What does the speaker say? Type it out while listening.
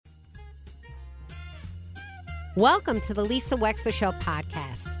Welcome to the Lisa Wexler Show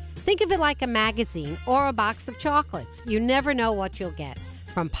podcast. Think of it like a magazine or a box of chocolates. You never know what you'll get.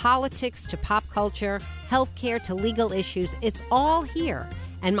 From politics to pop culture, healthcare to legal issues, it's all here.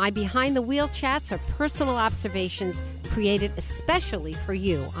 And my behind-the-wheel chats are personal observations created especially for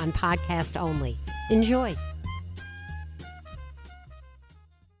you on podcast only. Enjoy.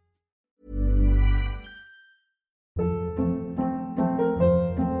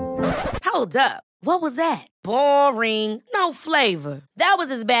 Hold up. What was that? Boring. No flavor. That was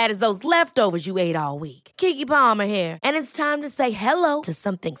as bad as those leftovers you ate all week. Keke Palmer here, and it's time to say hello to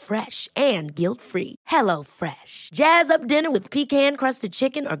something fresh and guilt-free. Hello Fresh. Jazz up dinner with pecan-crusted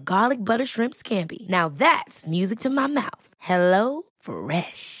chicken or garlic butter shrimp scampi. Now that's music to my mouth. Hello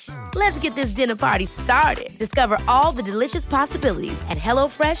Fresh. Let's get this dinner party started. Discover all the delicious possibilities at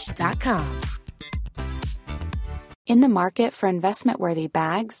hellofresh.com. In the market for investment-worthy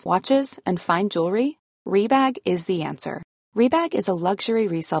bags, watches, and fine jewelry, Rebag is the answer. Rebag is a luxury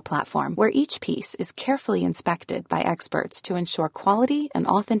resale platform where each piece is carefully inspected by experts to ensure quality and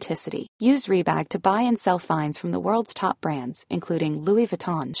authenticity. Use Rebag to buy and sell finds from the world's top brands, including Louis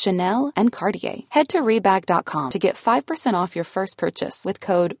Vuitton, Chanel, and Cartier. Head to Rebag.com to get 5% off your first purchase with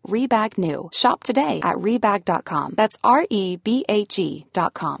code REBAGNEW. Shop today at Rebag.com. That's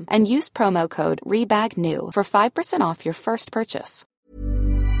REBAG.com. And use promo code REBAGNEW for 5% off your first purchase.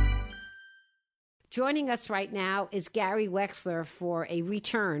 Joining us right now is Gary Wexler for a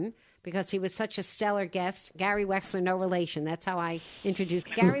return because he was such a stellar guest. Gary Wexler, no relation. That's how I introduced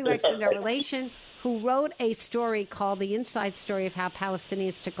Gary Wexler, no relation, who wrote a story called The Inside Story of How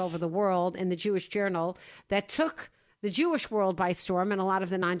Palestinians Took Over the World in the Jewish Journal that took the Jewish world by storm and a lot of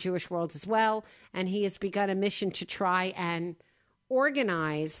the non-Jewish worlds as well. And he has begun a mission to try and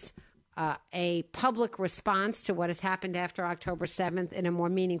organize a public response to what has happened after October 7th in a more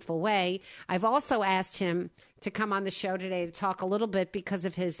meaningful way. I've also asked him to come on the show today to talk a little bit, because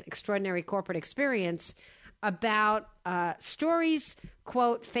of his extraordinary corporate experience, about stories,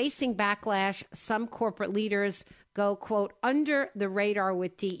 quote, facing backlash. Some corporate leaders go, quote, under the radar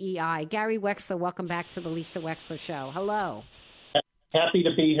with DEI. Gary Wexler, welcome back to the Lisa Wexler Show. Hello. Happy to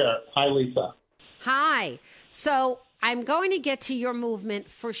be here. Hi, Lisa. Hi. So I'm going to get to your movement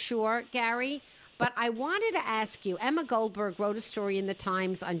for sure, Gary, but I wanted to ask you, Emma Goldberg wrote a story in the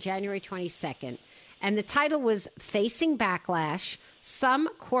Times on January 22nd, and the title was Facing Backlash. Some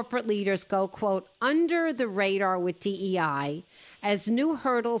corporate leaders go, quote, under the radar with DEI as new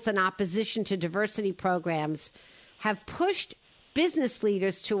hurdles and opposition to diversity programs have pushed business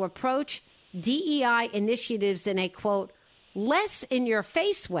leaders to approach DEI initiatives in a, quote, less in your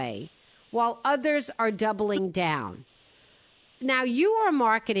face way, while others are doubling down. Now, you are a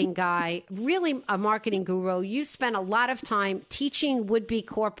marketing guy, really a marketing guru. You spent a lot of time teaching would-be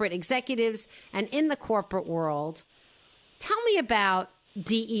corporate executives and in the corporate world. Tell me about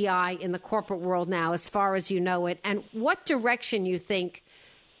DEI in the corporate world now, as far as you know it, and what direction you think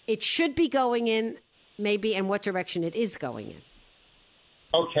it should be going in, maybe, and what direction it is going in.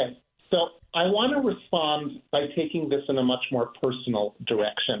 Okay. So I want to respond by taking this in a much more personal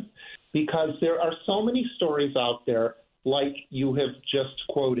direction, because there are so many stories out there, like you have just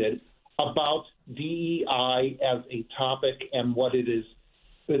quoted, about DEI as a topic and what it is,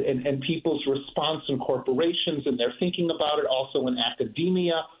 and people's response in corporations, and they're thinking about it also in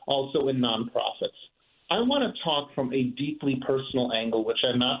academia, also in nonprofits. I want to talk from a deeply personal angle, which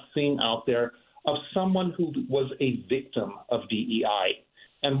I'm not seeing out there, of someone who was a victim of DEI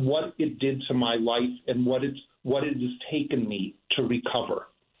and what it did to my life and what it has taken me to recover.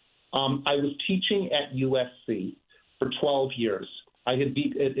 I was teaching at USC for 12 years. I had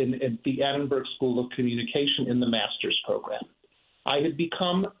been in the Edinburgh School of Communication in the master's program. I had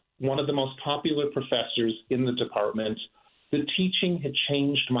become one of the most popular professors in the department. The teaching had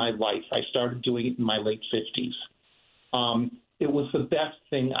changed my life. I started doing it in my late 50s. It was the best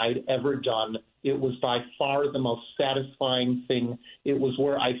thing I'd ever done. It was by far the most satisfying thing. It was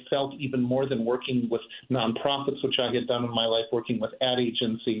where I felt, even more than working with nonprofits, which I had done in my life, working with ad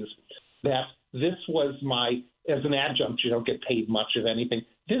agencies, that this was my, as an adjunct, you don't get paid much of anything.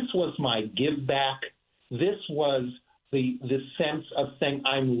 This was my give back. This was the sense of saying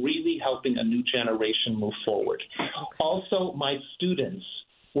I'm really helping a new generation move forward. Also, my students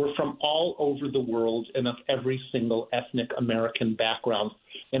were from all over the world and of every single ethnic American background.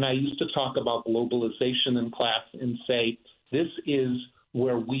 And I used to talk about globalization in class and say, this is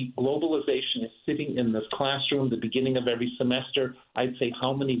where globalization is sitting in this classroom, the beginning of every semester. I'd say,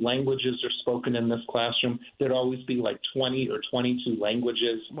 how many languages are spoken in this classroom? There'd always be like 20 or 22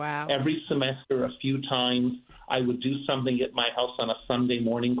 languages. Wow. Every semester, a few times. I would do something at my house on a Sunday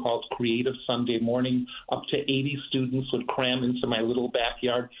morning called Creative Sunday Morning. Up to 80 students would cram into my little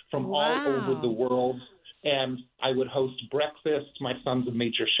backyard from all over the world. And I would host breakfast. My son's a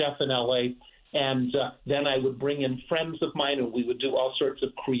major chef in L.A., and then I would bring in friends of mine, and we would do all sorts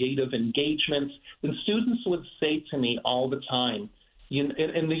of creative engagements. And students would say to me all the time,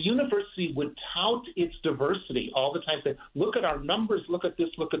 and the university would tout its diversity all the time, say, look at our numbers, look at this,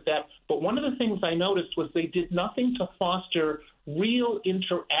 look at that. But one of the things I noticed was they did nothing to foster real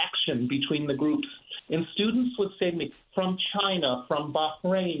interaction between the groups. And students would say to me, from China, from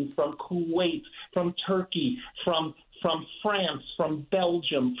Bahrain, from Kuwait, from Turkey, from France, from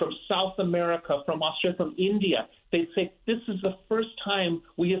Belgium, from South America, from Australia, from India. They'd say, this is the first time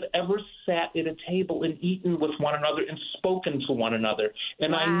we have ever sat at a table and eaten with one another and spoken to one another.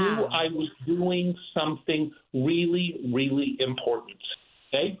 And I knew I was doing something really, really important.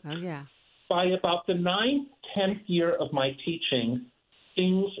 Okay? Oh, yeah. By about the 9th, 10th year of my teaching,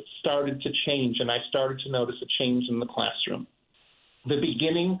 things started to change, and I started to notice a change in the classroom. The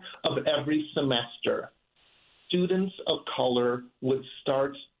beginning of every semester, students of color would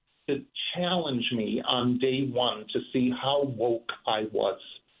start to challenge me on day one to see how woke I was.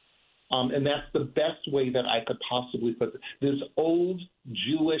 And that's the best way that I could possibly put it. This old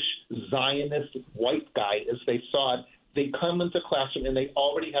Jewish Zionist white guy, as they saw it, they come into classroom and they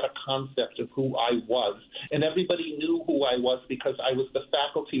already had a concept of who I was. And everybody knew who I was because I was the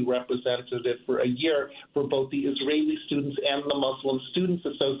faculty representative for a year for both the Israeli students and the Muslim Students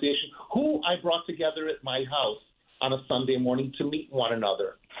Association, who I brought together at my house on a Sunday morning to meet one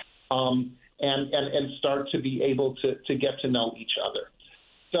another and start to be able to get to know each other.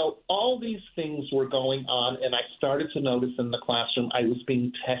 So all these things were going on, and I started to notice in the classroom I was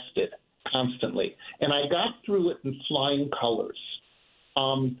being tested constantly. And I got through it in flying colors.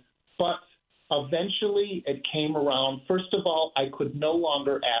 But eventually it came around. First of all, I could no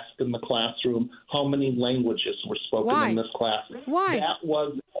longer ask in the classroom how many languages were spoken in this class. Why?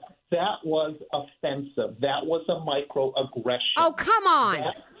 That was offensive. That was a microaggression. Oh, come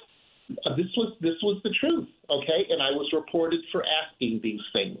on. This was the truth, okay? And I was reported for asking these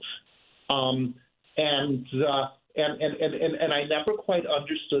things. And I never quite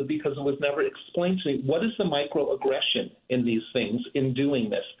understood because it was never explained to me, what is the microaggression in these things in doing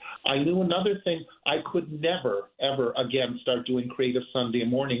this? I knew another thing, I could never, ever again start doing Creative Sunday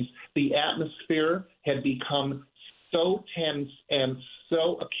mornings. The atmosphere had become so tense and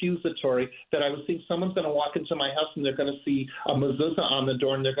so accusatory that I was thinking someone's going to walk into my house and they're going to see a mezuzah on the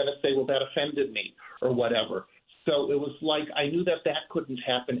door and they're going to say, well, that offended me or whatever. So it was like I knew that couldn't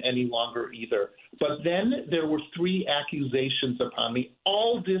happen any longer either. But then there were 3 accusations upon me,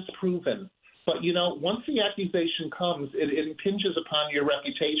 all disproven. But, once the accusation comes, it impinges upon your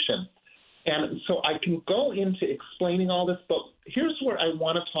reputation. And so I can go into explaining all this, but here's where I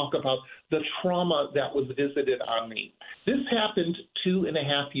want to talk about the trauma that was visited on me. This happened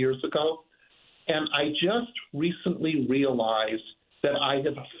 2.5 years ago, and I just recently realized that I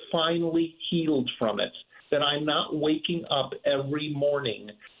have finally healed from it, that I'm not waking up every morning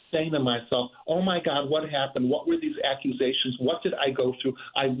saying to myself, oh, my God, what happened? What were these accusations? What did I go through?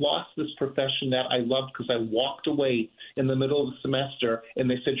 I lost this profession that I loved because I walked away in the middle of the semester, and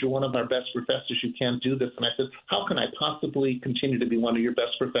they said, you're one of our best professors. You can't do this. And I said, how can I possibly continue to be one of your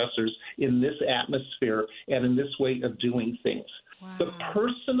best professors in this atmosphere and in this way of doing things? Wow. The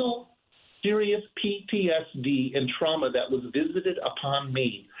personal serious PTSD and trauma that was visited upon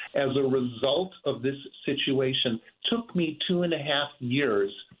me as a result of this situation took me 2.5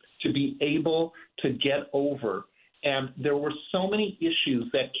 years to be able to get over. And there were so many issues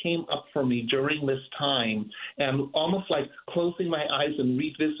that came up for me during this time, and almost like closing my eyes and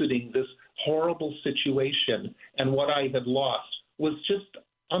revisiting this horrible situation and what I had lost was just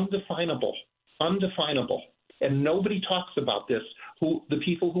undefinable. And nobody talks about this, the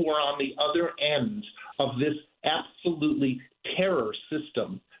people who are on the other end of this absolutely terror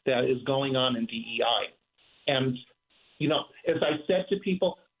system that is going on in DEI. And, as I said to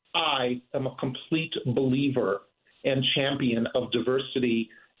people, I am a complete believer and champion of diversity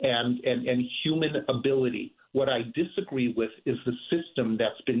and human ability. What I disagree with is the system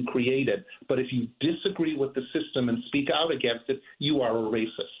that's been created. But if you disagree with the system and speak out against it, you are a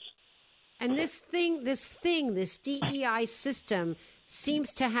racist. And this DEI system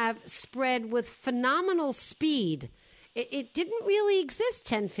seems to have spread with phenomenal speed. It didn't really exist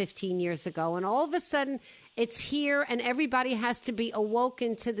 10, 15 years ago. And all of a sudden it's here and everybody has to be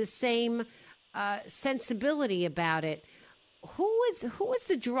awoken to the same sensibility about it. Who was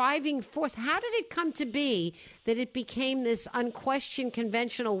the driving force? How did it come to be that it became this unquestioned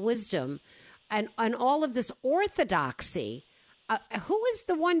conventional wisdom and all of this orthodoxy. Who is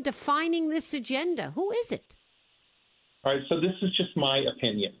the one defining this agenda? Who is it? All right, so this is just my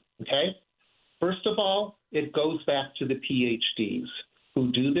opinion, okay? First of all, it goes back to the PhDs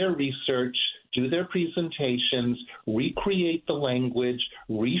who do their research, do their presentations, recreate the language,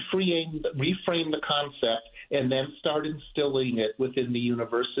 reframe the concept, and then start instilling it within the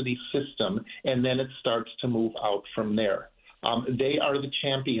university system, and then it starts to move out from there. They are the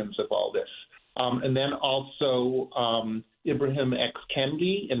champions of all this. And then also Ibrahim X.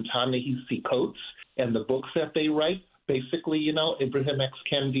 Kendi and Ta-Nehisi Coates and the books that they write. Basically, Ibrahim X.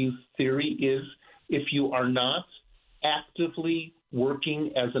 Kendi's theory is if you are not actively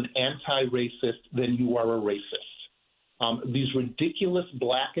working as an anti-racist, then you are a racist. These ridiculous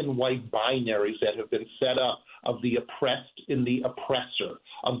black and white binaries that have been set up of the oppressed and the oppressor,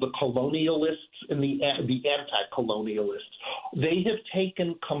 of the colonialists and the anti-colonialists. They have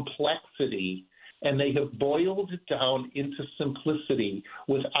taken complexity and they have boiled it down into simplicity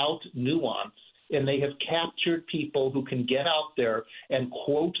without nuance, and they have captured people who can get out there and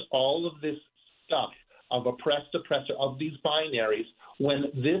quote all of this stuff of oppressed, oppressor, of these binaries, when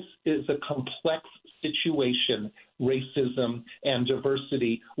this is a complex situation, racism and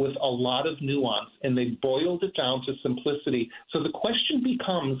diversity, with a lot of nuance, and they boiled it down to simplicity. So the question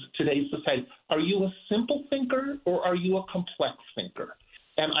becomes, today's society, are you a simple thinker or are you a complex thinker?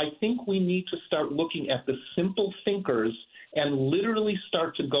 And I think we need to start looking at the simple thinkers and literally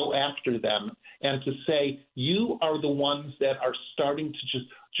start to go after them and to say, you are the ones that are starting to just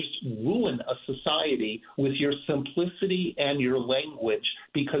ruin a society with your simplicity and your language,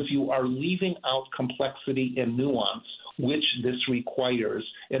 because you are leaving out complexity and nuance, which this requires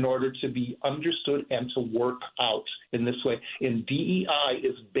in order to be understood and to work out in this way. And DEI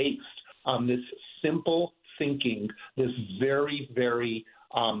is based on this simple thinking, this very, very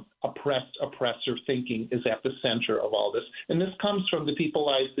oppressor thinking is at the center of all this. And this comes from the people,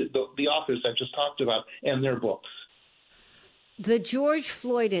 the authors I just talked about, and their books. The George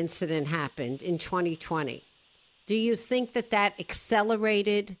Floyd incident happened in 2020. Do you think that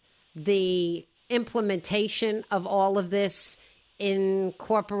accelerated the implementation of all of this in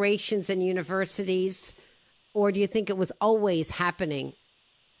corporations and universities? Or do you think it was always happening?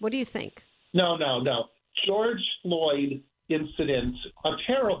 What do you think? No. George Floyd incident, a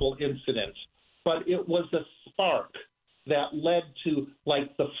terrible incident, but it was a spark that led to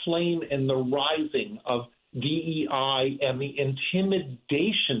the flame and the rising of DEI and the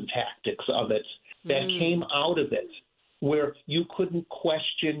intimidation tactics of it that came out of it, where you couldn't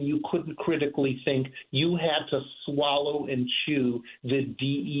question, you couldn't critically think, you had to swallow and chew the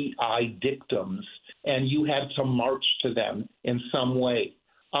DEI dictums, and you had to march to them in some way.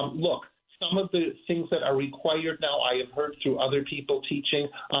 Look, some of the things that are required now, I have heard through other people teaching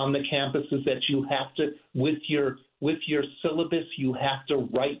on the campus, is that you have to, with your syllabus, you have to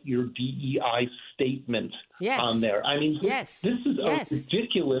write your DEI statement on there. I mean, this is a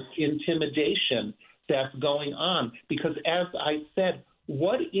ridiculous intimidation that's going on, because as I said,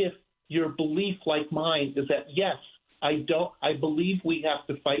 what if your belief, like mine, is that, yes, I believe we have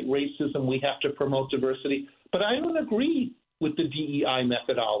to fight racism, we have to promote diversity, but I don't agree with the DEI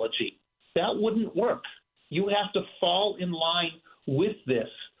methodology. That wouldn't work. You have to fall in line with this.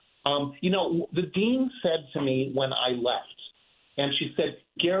 The dean said to me when I left, and she said,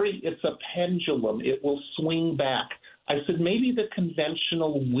 Gary, it's a pendulum. It will swing back. I said, maybe the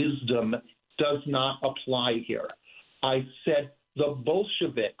conventional wisdom does not apply here. I said, the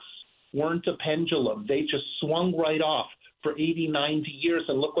Bolsheviks weren't a pendulum. They just swung right off for 80, 90 years,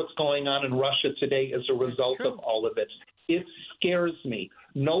 and look what's going on in Russia today as a result of all of it. It scares me.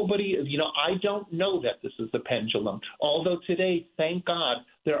 Nobody, I don't know that this is the pendulum. Although today, thank God,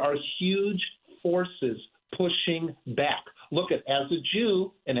 there are huge forces pushing back. Look, as a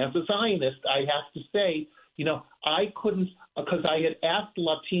Jew and as a Zionist, I have to say, I couldn't, because I had asked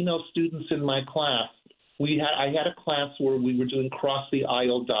Latino students in my class. I had a class where we were doing cross the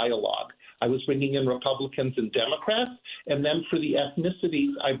aisle dialogue. I was bringing in Republicans and Democrats, and then for the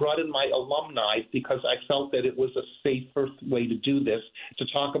ethnicities, I brought in my alumni because I felt that it was a safer way to do this, to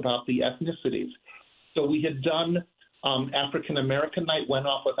talk about the ethnicities. So we had done African American night, went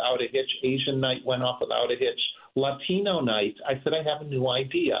off without a hitch. Asian night went off without a hitch. Latino night, I said, I have a new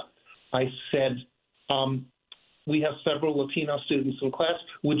idea. I said, we have several Latino students in class.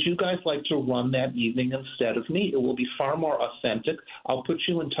 Would you guys like to run that evening instead of me? It will be far more authentic. I'll put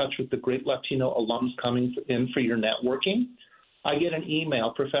you in touch with the great Latino alums coming in for your networking. I get an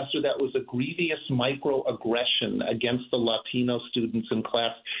email, Professor, that was a grievous microaggression against the Latino students in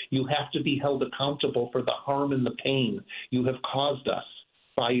class. You have to be held accountable for the harm and the pain you have caused us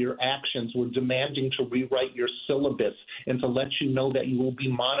by your actions. We're demanding to rewrite your syllabus and to let you know that you will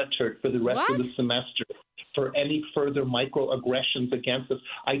be monitored for the rest of the semester for any further microaggressions against us.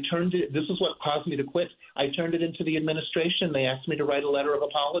 This is what caused me to quit. I turned it into the administration. They asked me to write a letter of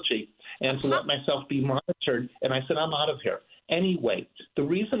apology and to let myself be monitored. And I said, I'm out of here. Anyway, the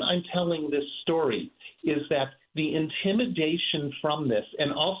reason I'm telling this story is that the intimidation from this,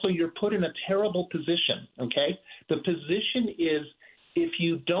 and also you're put in a terrible position, okay? The position is if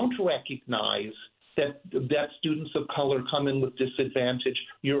you don't recognize that students of color come in with disadvantage,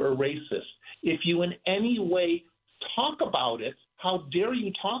 you're a racist. If you in any way talk about it, how dare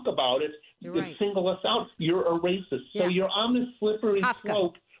you talk about it, single us out, you're a racist. So you're on this slippery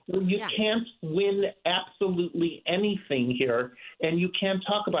slope where you can't win absolutely anything here, and you can't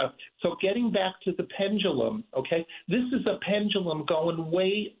talk about it. So getting back to the pendulum, okay, this is a pendulum going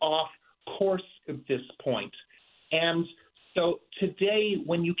way off course at this point. And so today,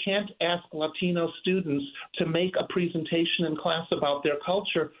 when you can't ask Latino students to make a presentation in class about their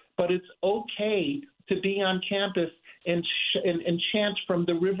culture, but it's okay to be on campus and chant from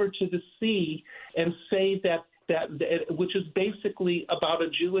the river to the sea and say that which is basically about a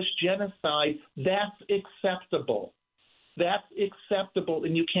Jewish genocide, that's acceptable. That's acceptable,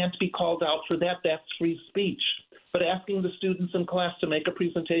 and you can't be called out for that. That's free speech. But asking the students in class to make a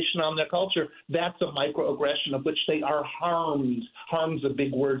presentation on their culture, that's a microaggression of which they are harmed. Harm's a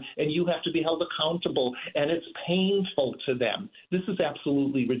big word, and you have to be held accountable, and it's painful to them. This is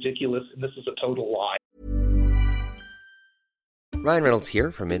absolutely ridiculous, and this is a total lie. Ryan Reynolds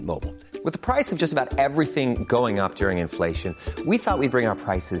here from Mint Mobile. With the price of just about everything going up during inflation, we thought we'd bring our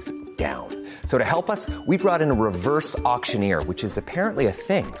prices down. So to help us, we brought in a reverse auctioneer, which is apparently a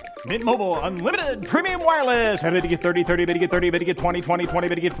thing. Mint Mobile Unlimited Premium Wireless. How to get 30, 30, bit to get 30, bit to get 20, 20, 20,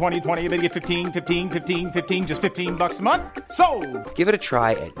 bit to get 20, 20, bit to get 15, 15, 15, 15, just $15 a month? Sold! Give it a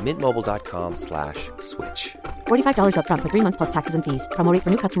try at mintmobile.com/switch. $45 up front for 3 months plus taxes and fees. Promo rate for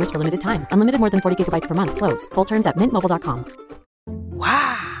new customers for limited time. Unlimited more than 40 gigabytes per month. Slows full terms at mintmobile.com.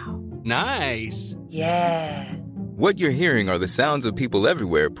 Wow. Nice. Yeah. What you're hearing are the sounds of people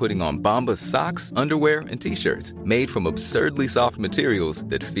everywhere putting on Bombas socks, underwear, and T-shirts made from absurdly soft materials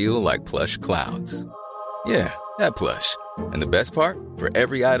that feel like plush clouds. Yeah, that plush. And the best part? For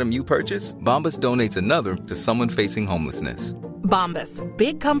every item you purchase, Bombas donates another to someone facing homelessness. Bombas.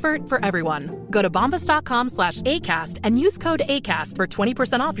 Big comfort for everyone. Go to bombas.com/ACAST and use code ACAST for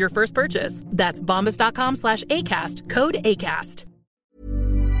 20% off your first purchase. That's bombas.com/ACAST. Code ACAST.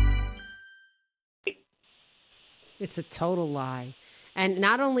 It's a total lie. And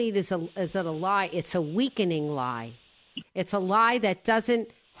not only is it a lie, it's a weakening lie. It's a lie that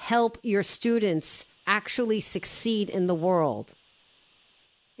doesn't help your students actually succeed in the world.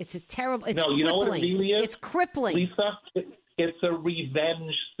 It's a terrible, it's crippling. You know what it really is? It's crippling. Lisa, it's a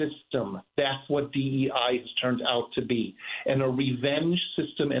revenge system. That's what DEI has turned out to be. And a revenge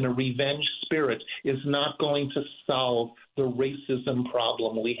system and a revenge spirit is not going to solve the racism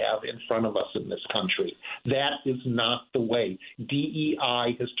problem we have in front of us in this country. That is not the way.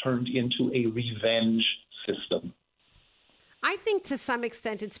 DEI has turned into a revenge system. I think to some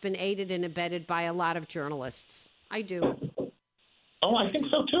extent it's been aided and abetted by a lot of journalists. I do. Oh, I think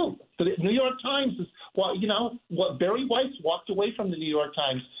so, too. The New York Times is, well, you know, what Barry Weiss walked away from the New York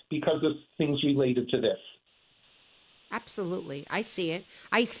Times because of things related to this. Absolutely. I see it.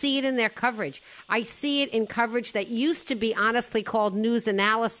 I see it in their coverage. I see it in coverage that used to be honestly called news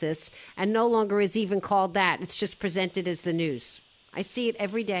analysis and no longer is even called that. It's just presented as the news. I see it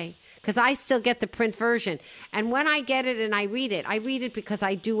every day because I still get the print version. And when I get it and I read it because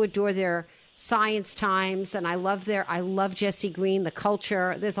I do adore their Science Times, and I love Jesse Green, the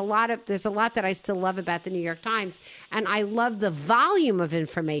culture. There's a lot that I still love about the New York Times, and I love the volume of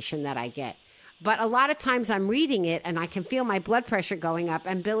information that I get. But a lot of times I'm reading it, and I can feel my blood pressure going up,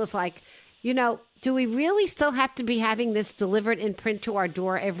 and Bill is like, you know, do we really still have to be having this delivered in print to our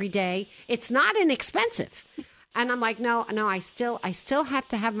door every day? It's not inexpensive. And I'm like, no, I still have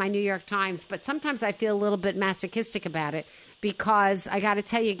to have my New York Times, but sometimes I feel a little bit masochistic about it because I got to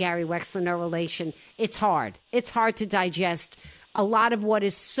tell you, Gary Wexler, no relation, it's hard. It's hard to digest a lot of what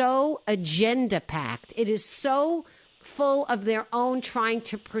is so agenda-packed. It is so full of their own trying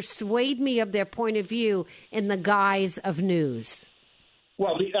to persuade me of their point of view in the guise of news.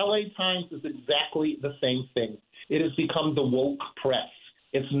 Well, the LA Times is exactly the same thing. It has become the woke press.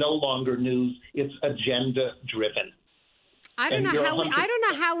 It's no longer news. It's agenda-driven. I don't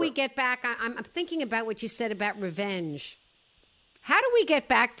know how we get back. I'm thinking about what you said about revenge. How do we get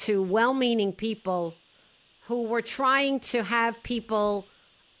back to well-meaning people who were trying to have people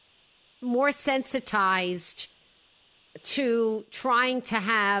more sensitized to trying to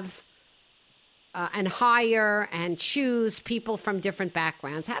have and hire and choose people from different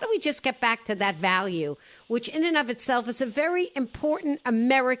backgrounds? How do we just get back to that value, which in and of itself is a very important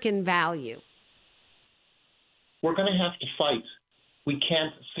American value? We're going to have to fight. We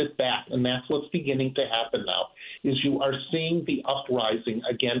can't sit back, and that's what's beginning to happen now, is you are seeing the uprising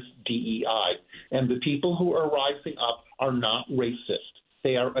against DEI, and the people who are rising up are not racist.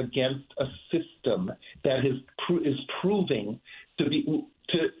 They are against a system that is proving to be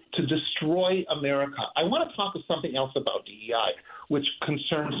to destroy America. I want to talk about something else about DEI, which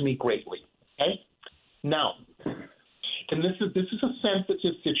concerns me greatly. Okay, now, and this is a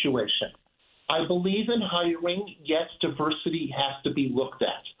sensitive situation. I believe in hiring. Yes, diversity has to be looked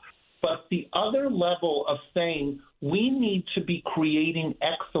at, but the other level of saying we need to be creating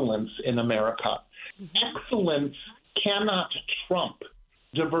excellence in America. Excellence cannot trump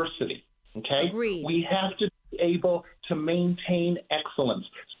diversity. Okay, Agreed. We have to be able to maintain excellence,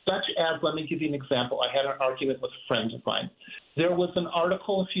 such as, let me give you an example. I had an argument with a friend of mine. There was an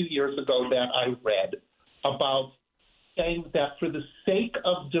article a few years ago that I read about saying that for the sake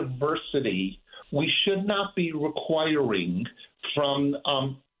of diversity, we should not be requiring from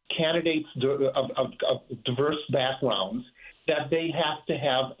candidates of diverse backgrounds that they have to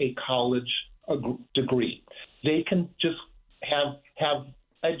have a college degree. They can just have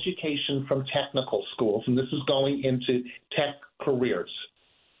education from technical schools, and this is going into tech careers.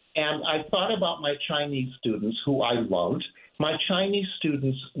 And I thought about my Chinese students, who I loved. My Chinese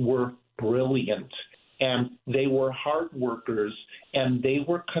students were brilliant, and they were hard workers, and they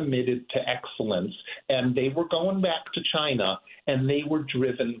were committed to excellence, and they were going back to China, and they were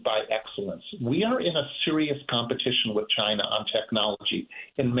driven by excellence. We are in a serious competition with China on technology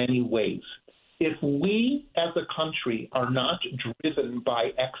in many ways. If we as a country are not driven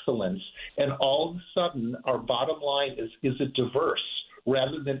by excellence, and all of a sudden our bottom line is it diverse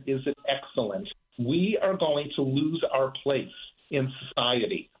rather than is it excellent, we are going to lose our place in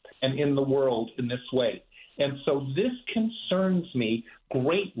society and in the world in this way. And so this concerns me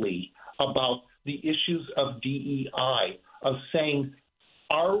greatly about the issues of DEI, of saying,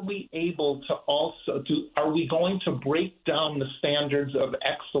 are we able to are we going to break down the standards of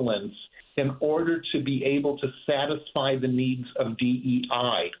excellence in order to be able to satisfy the needs of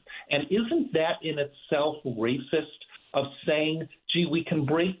DEI? And isn't that in itself racist, of saying, gee, we can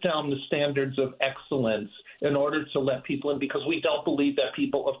break down the standards of excellence in order to let people in because we don't believe that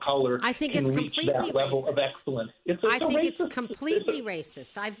people of color can reach that level of excellence? I think it's completely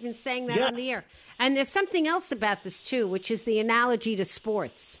racist. I've been saying that on the air. And there's something else about this, too, which is the analogy to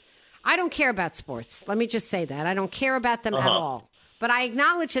sports. I don't care about sports. Let me just say that. I don't care about them at all. But I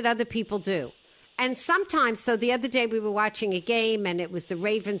acknowledge that other people do. And sometimes, so the other day we were watching a game, and it was the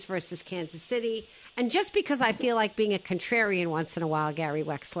Ravens versus Kansas City. And just because I feel like being a contrarian once in a while, Gary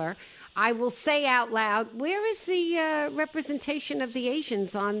Wexler, I will say out loud, where is the representation of the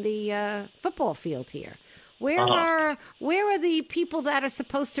Asians on the football field here? Where are the people that are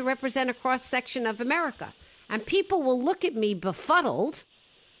supposed to represent a cross-section of America? And people will look at me befuddled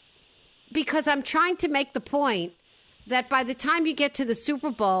because I'm trying to make the point that by the time you get to the Super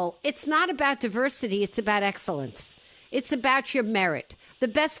Bowl, it's not about diversity, it's about excellence. It's about your merit. The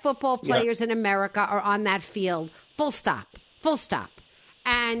best football players in America are on that field, full stop.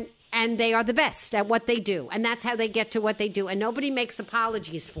 And they are the best at what they do. And that's how they get to what they do. And nobody makes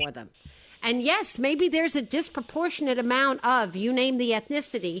apologies for them. And yes, maybe there's a disproportionate amount of, you name the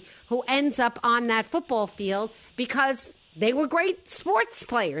ethnicity, who ends up on that football field because they were great sports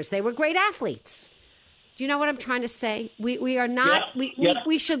players. They were great athletes. Do you know what I'm trying to say? We are not.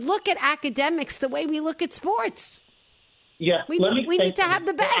 We should look at academics the way we look at sports. Yeah, we need to have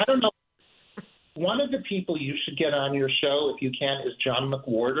the best. I don't know. One of the people you should get on your show, if you can, is John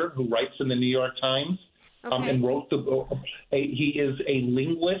McWhorter, who writes in the New York Times and wrote the book. He is a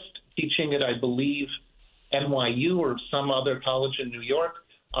linguist teaching at, I believe, NYU or some other college in New York.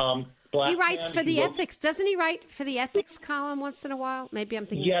 He writes for the ethics. Doesn't he write for the ethics column once in a while? Maybe I'm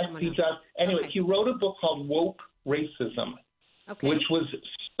thinking of someone else. Yes, he does. Anyway, he wrote a book called Woke Racism, which was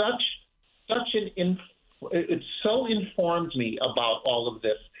it so informed me about all of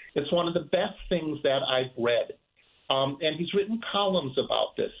this. It's one of the best things that I've read. And he's written columns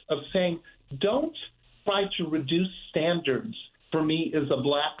about this, of saying, don't try to reduce standards for me as a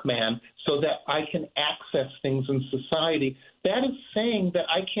black man so that I can access things in society. That is saying that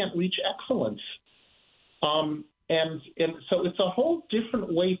I can't reach excellence. And so it's a whole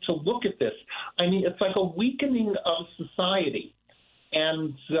different way to look at this. I mean, it's like a weakening of society.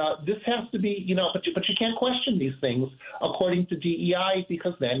 And this has to be, but you can't question these things according to DEI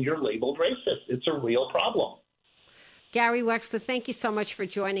because then you're labeled racist. It's a real problem. Gary Wexler, thank you so much for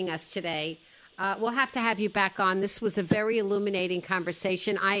joining us today. We'll have to have you back on. This was a very illuminating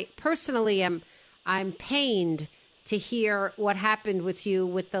conversation. I personally I'm pained to hear what happened with you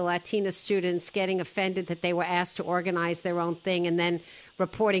with the Latina students getting offended that they were asked to organize their own thing and then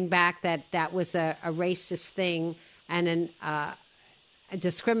reporting back that that was a racist thing and a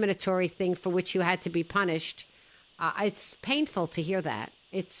discriminatory thing for which you had to be punished. It's painful to hear that.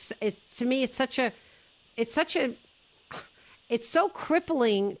 It's to me, it's so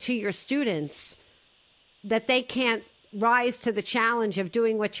crippling to your students that they can't rise to the challenge of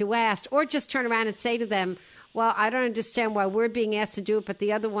doing what you asked, or just turn around and say to them, well, I don't understand why we're being asked to do it, but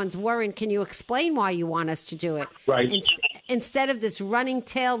the other ones weren't. Can you explain why you want us to do it? Right. Instead of this running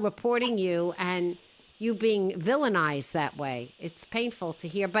tail reporting you and you being villainized that way. It's painful to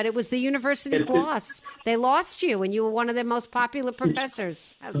hear, but it was the university's loss. They lost you, and you were one of their most popular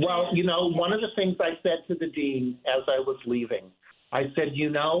professors. Well, you know, one of the things I said to the dean as I was leaving, I said, you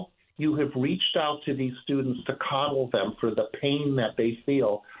know, you have reached out to these students to coddle them for the pain that they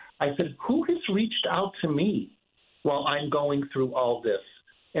feel. I said, who has reached out to me while I'm going through all this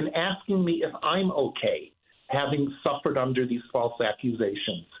and asking me if I'm okay having suffered under these false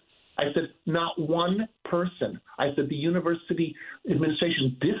accusations? I said, not one person. I said, the university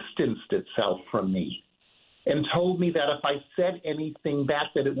administration distanced itself from me and told me that if I said anything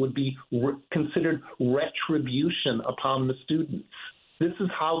back, that it would be considered retribution upon the students. This is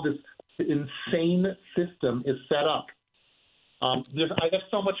how this insane system is set up. I have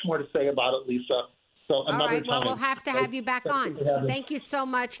so much more to say about it, Lisa. So all right. Well, we'll have to have you back on. Thank you so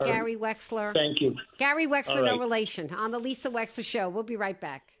much, Gary Wexler. Thank you. Gary Wexler, No Relation, on the Lisa Wexler Show. We'll be right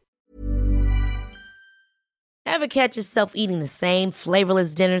back. Ever catch yourself eating the same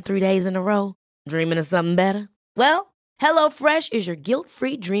flavorless dinner 3 days in a row? Dreaming of something better? Well, HelloFresh is your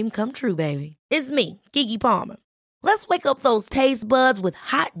guilt-free dream come true, baby. It's me, Keke Palmer. Let's wake up those taste buds with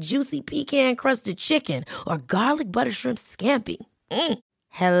hot, juicy pecan-crusted chicken or garlic butter shrimp scampi.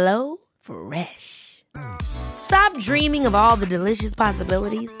 Hello Fresh. Stop dreaming of all the delicious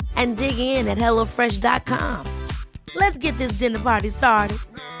possibilities and dig in at HelloFresh.com. Let's get this dinner party started.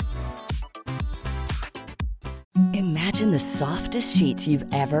 Imagine the softest sheets you've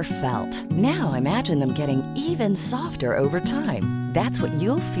ever felt. Now imagine them getting even softer over time. That's what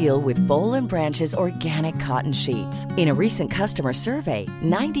you'll feel with Boll & Branch's organic cotton sheets. In a recent customer survey,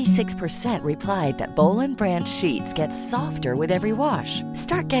 96% replied that Boll & Branch sheets get softer with every wash.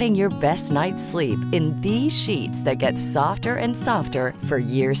 Start getting your best night's sleep in these sheets that get softer and softer for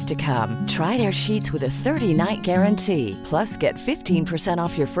years to come. Try their sheets with a 30-night guarantee. Plus, get 15%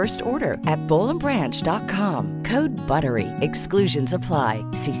 off your first order at bollandbranch.com. Code BUTTERY. Exclusions apply.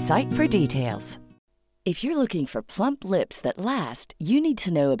 See site for details. If you're looking for plump lips that last, you need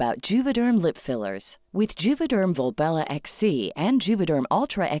to know about Juvederm lip fillers. With Juvederm Volbella XC and Juvederm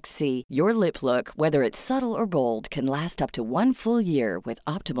Ultra XC, your lip look, whether it's subtle or bold, can last up to 1 full year with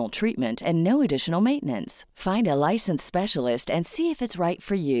optimal treatment and no additional maintenance. Find a licensed specialist and see if it's right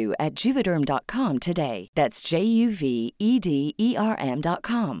for you at Juvederm.com today. That's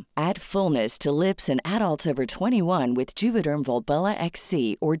JUVEDERM.com. Add fullness to lips in adults over 21 with Juvederm Volbella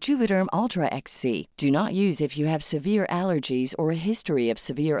XC or Juvederm Ultra XC. Do not use if you have severe allergies or a history of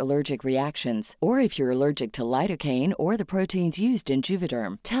severe allergic reactions, or if you're allergic to lidocaine or the proteins used in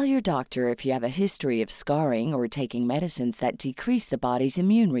Juvederm. Tell your doctor if you have a history of scarring or taking medicines that decrease the body's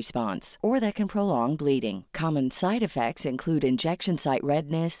immune response or that can prolong bleeding. Common side effects include injection site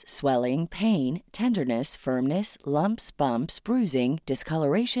redness, swelling, pain, tenderness, firmness, lumps, bumps, bruising,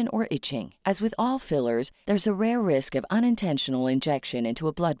 discoloration, or itching. As with all fillers, there's a rare risk of unintentional injection into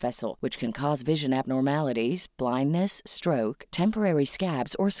a blood vessel, which can cause vision abnormalities, blindness, stroke, temporary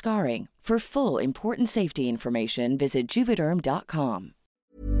scabs, or scarring. For full important safety information, visit Juvederm.com.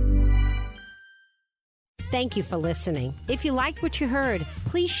 Thank you for listening. If you liked what you heard,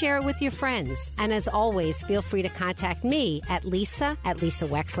 please share it with your friends. And as always, feel free to contact me at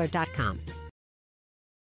lisa@lisawexler.com.